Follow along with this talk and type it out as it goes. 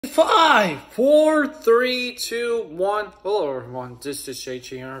Five, four, three, two, one. Hello everyone, this is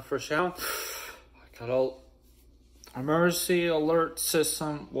JG here for Sound. I got a emergency alert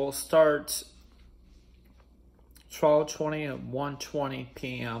system will start 12:20 and 1:20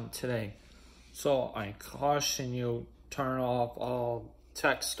 p.m. today. So I caution you, turn off all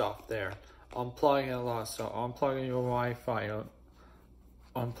tech stuff there. Unplugging a lot of stuff, unplugging your Wi-Fi,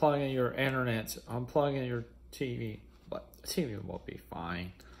 unplugging your internet, unplugging your TV. But TV will be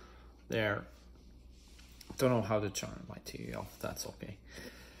fine. There. Don't know how to turn my TV off. That's okay.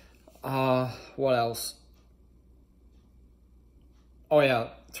 What else? Oh yeah,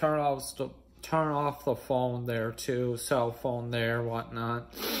 turn off the phone there too, cell phone there,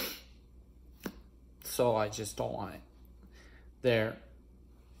 whatnot. So I just don't want it there.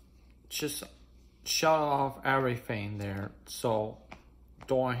 Just shut off everything there. So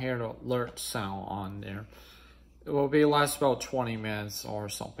don't hear the alert sound on there. It will be last about 20 minutes or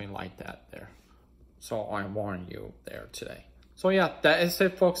something like that there. So I warn you there today. So yeah, that is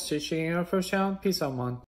it folks. Teaching you for Sound. Peace out, man.